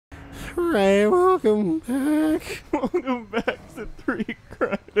Ray, welcome back. Welcome back to 3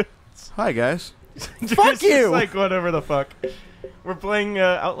 credits. Hi, guys. Fuck you! Like, whatever the fuck. We're playing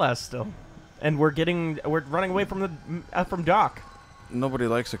Outlast still. And we're running away from Doc. Nobody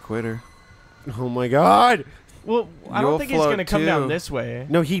likes a quitter. Oh my god. Well, I don't think he's going to come down this way.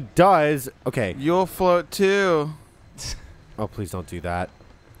 No, he does. Okay. You'll float too. Oh, please don't do that.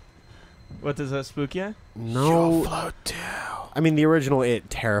 What, does that spook you? No. You'll float too. I mean, the original It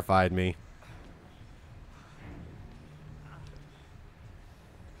terrified me.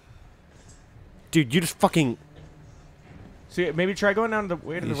 Dude, you just fucking... See, maybe try going down the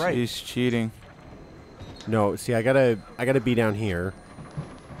way to the right. He's cheating. No, see, I gotta be down here.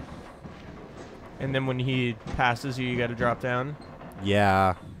 And then when he passes you, you got to drop down.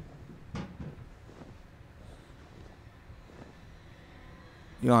 Yeah.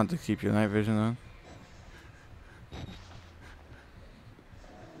 You don't have to keep your night vision on.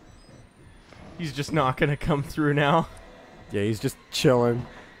 He's just not going to come through now. Yeah, he's just chilling.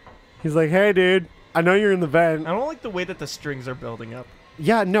 He's like, hey, dude, I know you're in the vent. I don't like the way that the strings are building up.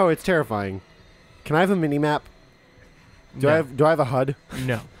 Yeah, no, it's terrifying. Can I have a mini-map? Do I have a HUD?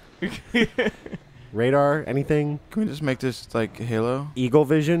 No. Radar? Anything? Can we just make this like Halo? Eagle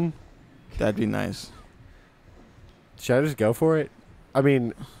vision? That'd be nice. Should I just go for it? I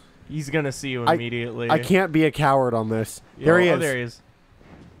mean... He's going to see you immediately. I can't be a coward on this. Yeah, there he is. Oh, there he is.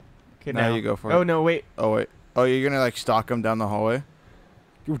 Okay, Now you go for it. Oh, no, wait. Oh, wait. Oh, you're going to like stalk him down the hallway?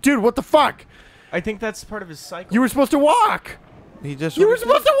 Dude, what the fuck? I think that's part of his cycle. You were supposed to walk! He just... You were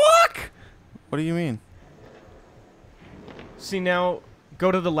supposed to walk! What do you mean? See, now, go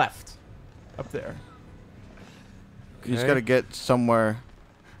to the left. Up there. You just got to get somewhere.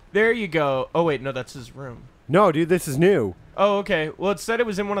 There you go. Oh, wait, no, that's his room. No, dude, this is new. Oh, okay. Well, it said it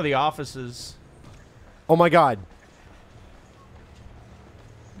was in one of the offices. Oh my god.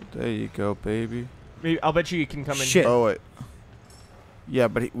 There you go, baby. Maybe, I'll bet you can come in. Shit. Oh, wait. Yeah,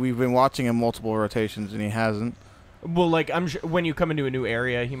 but we've been watching him multiple rotations, and he hasn't. Well, like, I'm sure when you come into a new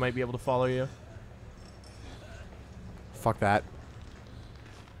area, he might be able to follow you. Fuck that.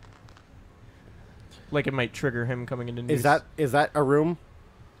 Like, it might trigger him coming into new... Is that a room?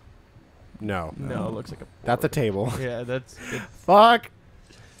 No. No, it looks like a... That's a table. Yeah, that's... Fuck!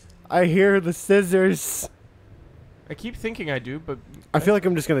 I hear the scissors. I keep thinking I do, but... I feel like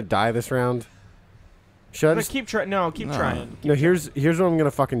I'm just gonna die this round. Should I But just... keep trying. No, keep trying. No, here's what I'm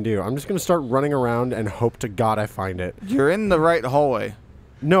gonna fucking do. I'm just gonna start running around and hope to God I find it. You're in the right hallway.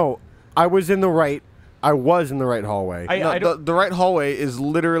 No, I was in the right hallway. The right hallway is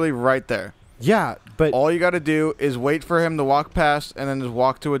literally right there. Yeah, but... All you got to do is wait for him to walk past and then just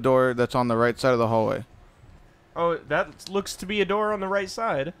walk to a door that's on the right side of the hallway. Oh, that looks to be a door on the right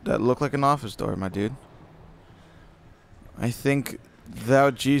side. That looked like an office door, my dude. I think thou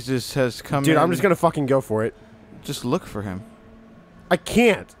Jesus has come in. Dude, I'm just gonna fucking go for it. Just look for him. I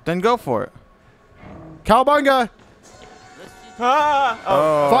can't. Then go for it. Cowabunga! Ah!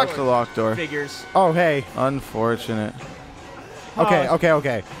 Oh, fuck. it's the locked door. Figures. Oh, hey. Unfortunate. Okay, Oh.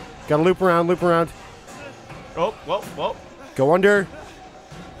 okay. Gotta loop around. Oh, whoa. Go under.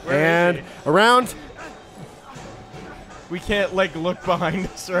 Where and is around. he? We can't, like, look behind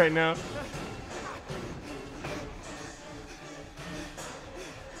us right now.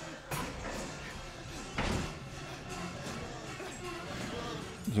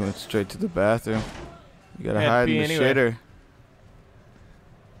 You went straight to the bathroom. You gotta Can't hide be in the anywhere. shitter.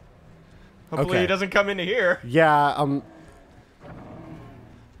 Hopefully Okay. he doesn't come into here. Yeah,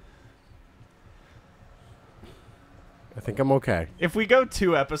 I think I'm okay. If we go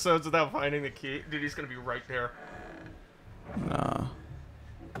 2 episodes without finding the key, dude, he's gonna be right there. Nah.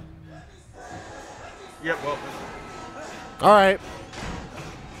 Yep, well. All right.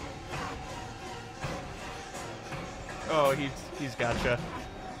 Oh, he's gotcha.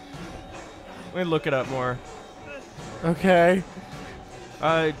 Let me look it up more. Okay.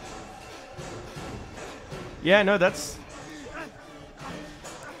 Yeah, no, that's...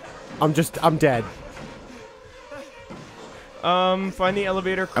 I'm dead. Find the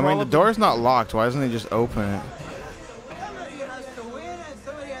elevator. I mean, the door's not locked. Why doesn't he just open it? Somebody has to win and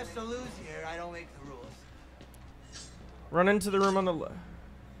somebody has to lose here. I don't make the rules. Run into the room on the left.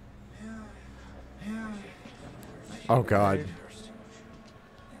 Oh God.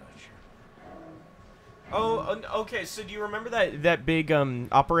 Oh, okay. So do you remember that big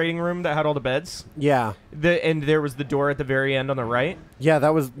operating room that had all the beds? Yeah. And there was the door at the very end on the right. Yeah,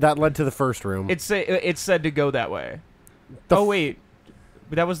 that led to the first room. It said to go that way. Oh wait,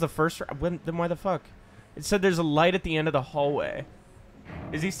 but that was the first. Then why the fuck? It said there's a light at the end of the hallway.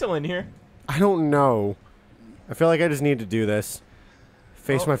 Is he still in here? I don't know. I feel like I just need to do this.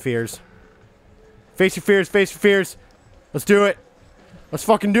 Face my fears. Face your fears. Face your fears. Let's do it. Let's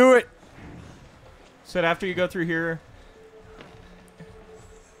fucking do it. So after you go through here,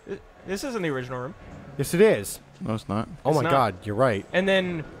 this isn't the original room. Yes, it is. No, it's not. Oh It's my not. god, you're right. And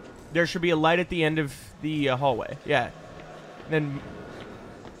then there should be a light at the end of the hallway. Yeah. Then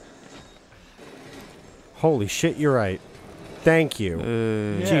Holy shit, you're right. Thank you.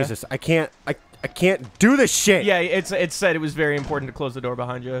 Yeah. Jesus, I can't do this shit. yeah, it said it was very important to close the door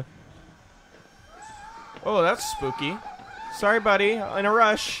behind you. Oh, that's spooky. Sorry, buddy. In a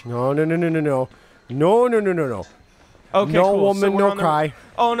rush. No, no, no, no, no, no. No, no, no, no, no. Okay, No cool. woman, So we're no on the- cry.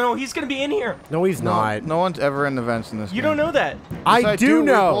 Oh no, he's gonna be in here. No, he's not. No one's ever in the vents in this You game. don't know that. I Yes, do We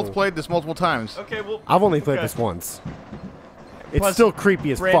know. both played this multiple times. Okay, well. I've only played Okay. this once. It's Plus, still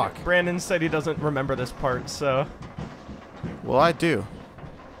creepy as fuck. Brandon said he doesn't remember this part, so Well, I do.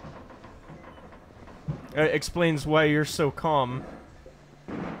 explains why you're so calm.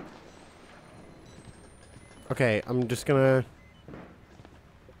 Okay, I'm just gonna.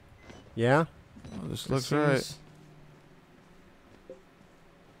 Yeah. Well, this This looks right. seems-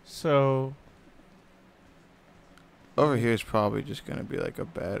 So Over here is probably just gonna be like a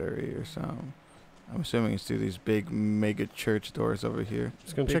battery or something. I'm assuming it's through these big mega church doors over here.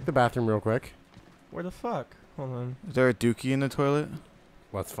 Just gonna Big- check the bathroom real quick. where the fuck? Hold on. Is there a dookie in the toilet?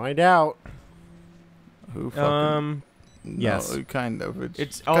 Let's find out. Who fucking? Um, no, yes. kind of. It's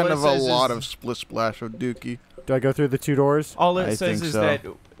It's all kind it of a says lot is- of split splash of dookie. Do I go through the 2 doors? all it I says think is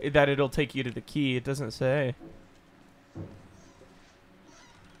so. that it'll take you to the key. It doesn't say.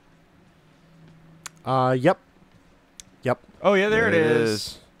 Yep. Yep. Oh yeah, there it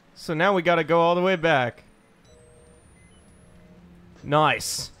is. So now we gotta go all the way back.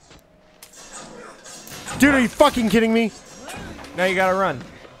 Nice. Dude, are you fucking kidding me? Now you gotta run.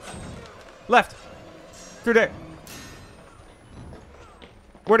 Left. Through there.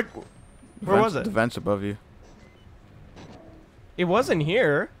 Where was it? The vents above you. It wasn't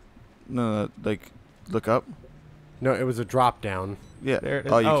here. No, like, look up. No, it was a drop down. Yeah. There it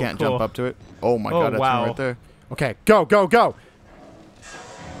is. Oh, you Oh, can't cool. jump up to it. Oh my Oh, god, that's wow. one right there. Okay, go, go, go.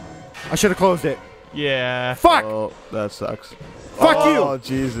 I should have closed it. Yeah. Fuck! Oh, that sucks. Fuck Oh, you!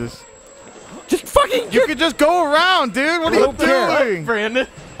 Jesus. Just fucking You could just go around, dude. What are I you don't care. doing? Brandon.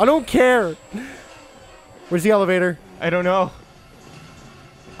 I don't care. Where's the elevator? I don't know.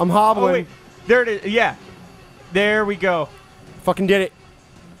 I'm Oh hobbling. wait. There it is. Yeah. There we go. Fucking did it.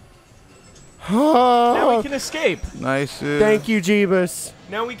 Now we Oh, can escape. Nice. thank you, Jeebus.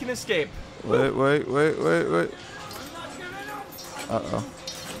 Now we can escape. Wait. Uh-oh.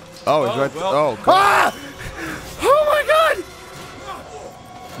 Oh, he's Oh, right well. Oh, God. Ah! Oh my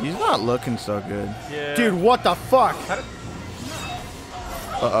god! He's not looking so good. Yeah. Dude, what the fuck?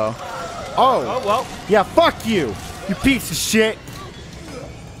 Uh-oh. Oh, Oh well. yeah, fuck you. You piece of shit.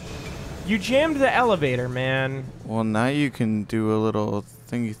 You jammed the elevator, man. Well, now you can do a little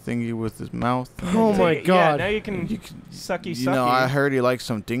thingy with his mouth. Oh my Yeah, god. now you can You can- sucky. You know, I heard he likes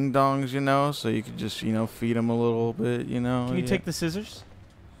some ding-dongs, you know, so you could just, you know, feed him a little bit, you know. Can you yeah. take the scissors?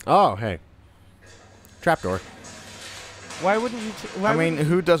 Oh, hey. Trapdoor. Why wouldn't you? Why I mean, wouldn't-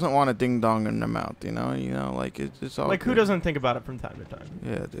 who doesn't want a ding-dong in their mouth, you know? You know, like, it's all like who good. doesn't think about it from time to time?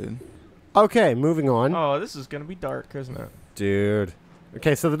 Yeah, dude. Okay, moving on. Oh, this is gonna be dark, isn't it? Dude.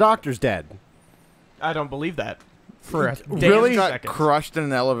 Okay, so the doctor's dead. I don't believe that. For a damn Really? He got second. crushed in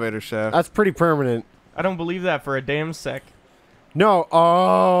an elevator shaft. That's pretty permanent. I don't believe that for a damn sec. No.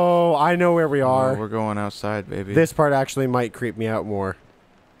 Oh, I know where we Oh, are. we're going outside, baby. This part actually might creep me out more.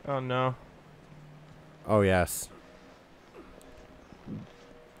 Oh no. Oh, yes.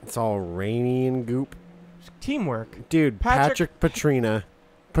 It's all rainy and goop. Teamwork. Dude, Patrick- Patrina.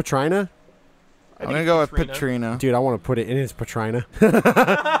 Patrina? I'm going to go with Patrina. Dude, I want to put it in his Patrina.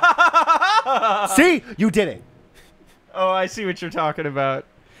 See? You did it. Oh, I see what you're talking about.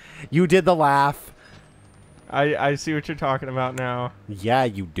 You did the laugh. I see what you're talking about now. Yeah,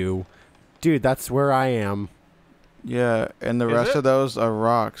 you do. Dude, that's where I am. Yeah, and the Is rest it? of those are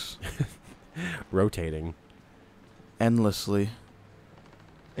rocks. Rotating. Endlessly.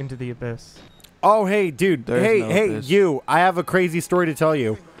 Into the abyss. Oh, hey, dude. There's hey, no hey, abyss. you. I have a crazy story to tell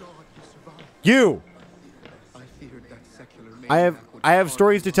you. You. I have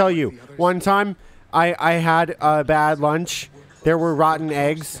stories to tell you. One time, I had a bad lunch. There were rotten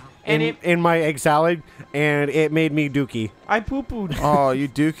eggs And in my egg salad, and it made me dookie. I poo-pooed. Oh, you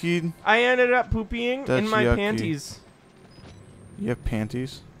dookied? I ended up pooping That's in my yucky. panties. You have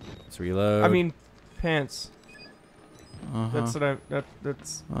panties? Let's reload. I mean, pants. Uh-huh. That's what I.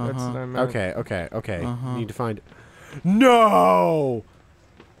 That's what I meant. Okay, okay, okay. Uh-huh. Need to find. No!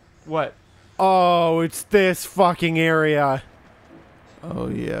 What? Oh, it's this fucking area. Oh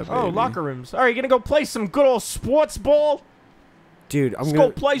yeah, baby. Oh, locker rooms. All right, you gonna go play some good old sports ball? Dude, Let's go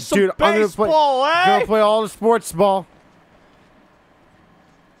play some baseball, I'm gonna play all the sports ball.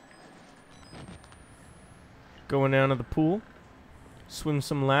 Going down to the pool, swim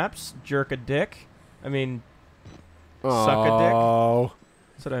some laps, jerk a dick. I mean, suck a dick. Oh,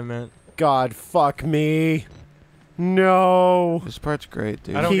 That's what I meant. God, fuck me. No. This part's great,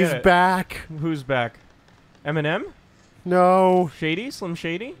 dude. I don't He's get it. back. Who's back? Eminem? No. Shady? Slim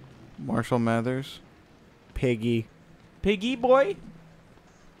Shady? Marshall Mathers. Piggy. Piggy boy?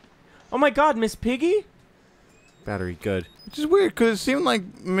 Oh my God, Miss Piggy? Battery good. Which is weird, because it seemed like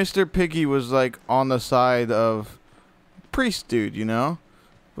Mr. Piggy was, like, on the side of Priest Dude, you know?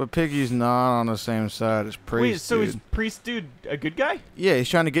 But Piggy's not on the same side as Priest Wait, so Dude. is Priest Dude a good guy? Yeah, he's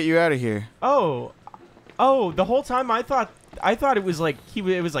trying to get you out of here. Oh. Oh, the whole time I thought it was like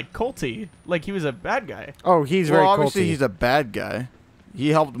it was like culty. Like he was a bad guy. Oh, he's very Well, obviously culty. he's a bad guy. He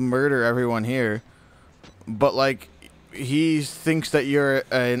helped murder everyone here. But, like, he thinks that you're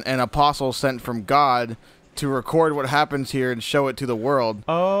an apostle sent from God to record what happens here and show it to the world.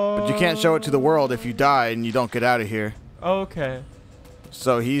 Oh. But you can't show it to the world if you die and you don't get out of here. Okay.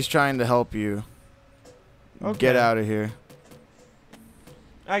 So he's trying to help you get out of here.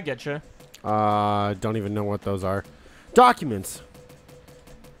 I getcha. Don't even know what those are. Documents.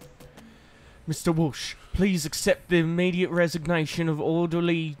 Mr. Walsh, please accept the immediate resignation of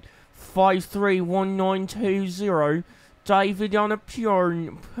orderly 531920 David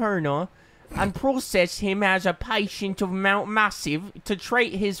Annapurna and process him as a patient of Mount Massive to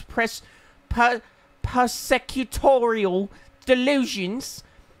treat his persecutorial delusions.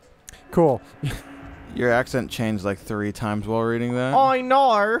 Cool. Your accent changed like 3 times while reading that. I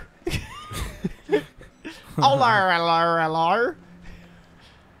know. Hello.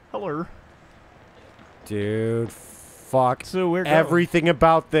 Hello. Dude, fuck So we're going. everything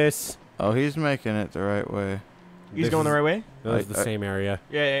about this. Oh, he's making it the right way. He's This going the is- right way? That was the same area.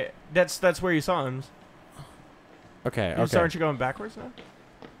 Yeah, that's where you saw him. Okay, So okay. aren't you going backwards now?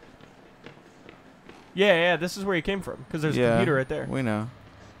 Yeah, this is where you came from, because there's a computer right there. We know.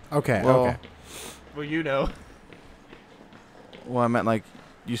 Okay, Well, okay. Well, you know. Well, I meant like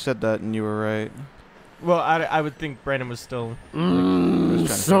you said that and you were right. Well, I would think Brandon was still...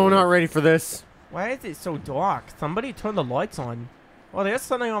 So not ready for this. Why is it so dark? Somebody turn the lights on. Oh, there's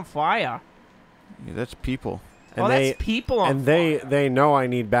something on fire. Yeah, that's people. And oh, they that's people on and fire. they know I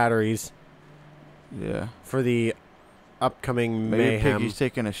need batteries Yeah. for the upcoming Maybe mayhem. Piggy's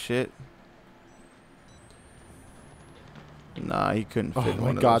taking a shit. Nah, he couldn't fit Oh in my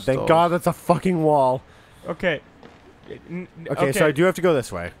one of god! those Thank stalls. God that's a fucking wall. Okay. Okay, so I do have to go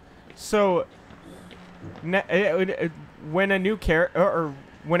this way. So, when a new character or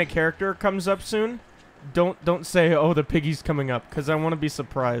when a character comes up soon, don't say, "Oh, the piggy's coming up," because I want to be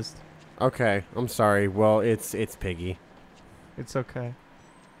surprised. Okay, I'm sorry. Well, it's Piggy. It's okay.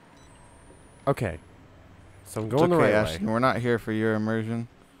 Okay, so I'm It's going the okay, right Ashton. way. We're not here for your immersion.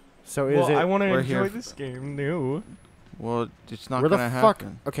 So Well, is it? I want to we're here enjoy this game. No. Well, it's not where the gonna fuck?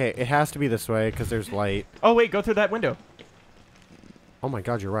 happen. Okay, it has to be this way because there's light. Oh wait, go through that window. Oh my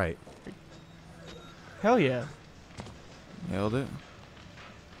God, you're right. Hell yeah. Nailed it.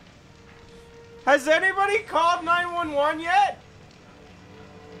 Has anybody called 911 yet?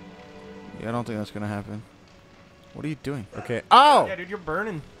 Yeah, I don't think that's gonna happen. What are you doing? Okay. Oh. Yeah, dude, you're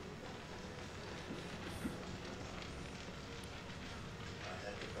burning.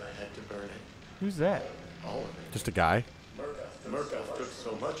 I had to burn it. Who's that? All of it. Just a guy. Murkoff took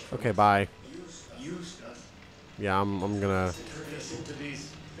so much from Okay, bye. used us Yeah, I'm gonna. to turn us into these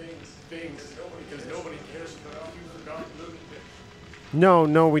things, because nobody cares about you, forgotten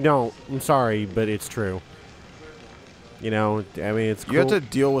lunatic. No, we don't. I'm sorry, but it's true. You know, I mean, it's cool. You have to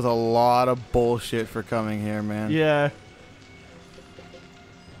deal with a lot of bullshit for coming here, man. Yeah.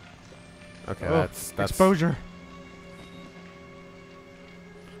 Okay, Oh, that's exposure.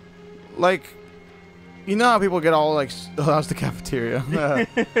 Like, you know how people get all like, oh, that was the cafeteria.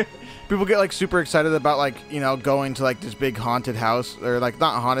 People get like super excited about like, you know, going to like this big haunted house, or like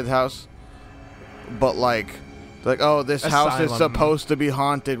not a haunted house, but like, oh, this house is Asylum. supposed to be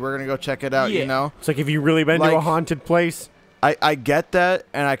haunted. We're gonna go check it out. Yeah. You know, It's like if you really been to a Like- haunted place. I get that,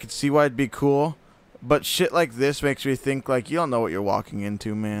 and I could see why it'd be cool, but shit like this makes me think like you don't know what you're walking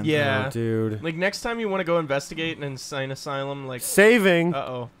into, man. Yeah. Oh, dude. Like next time you want to go investigate an insane asylum, like Saving.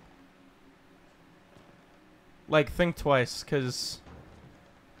 uh-oh. Like think twice, cause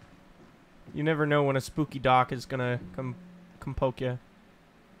you never know when a spooky doc is gonna come poke you.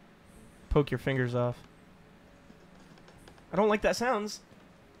 Poke your fingers off. I don't like that sounds.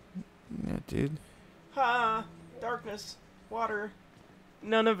 Yeah, dude. Ha! Darkness. Water.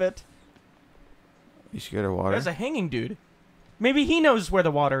 None of it. You scared of water? There's a hanging dude. Maybe he knows where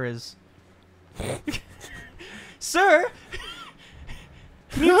the water is. Sir!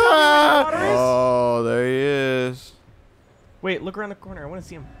 Can you tell me where the water is? Oh, there he is. Wait, look around the corner. I want to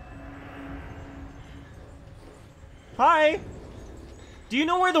see him. Hi! Do you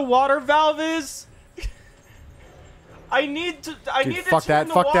know where the water valve is? I need to fuck turn that,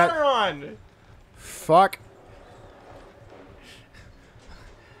 the fuck water that. on. Fuck.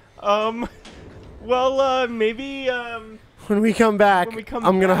 Well, maybe, When we come back, When we come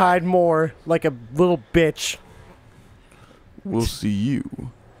I'm gonna back. hide more like a little bitch. We'll see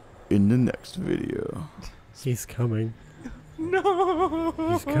you in the next video. He's coming. no.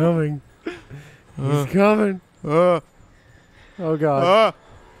 He's coming. He's coming. Oh god.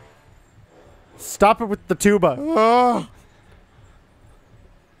 Stop it with the tuba.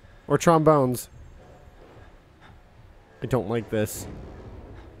 Or trombones. I don't like this.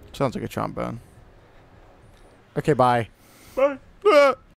 Sounds like a trombone. Okay, bye. Bye.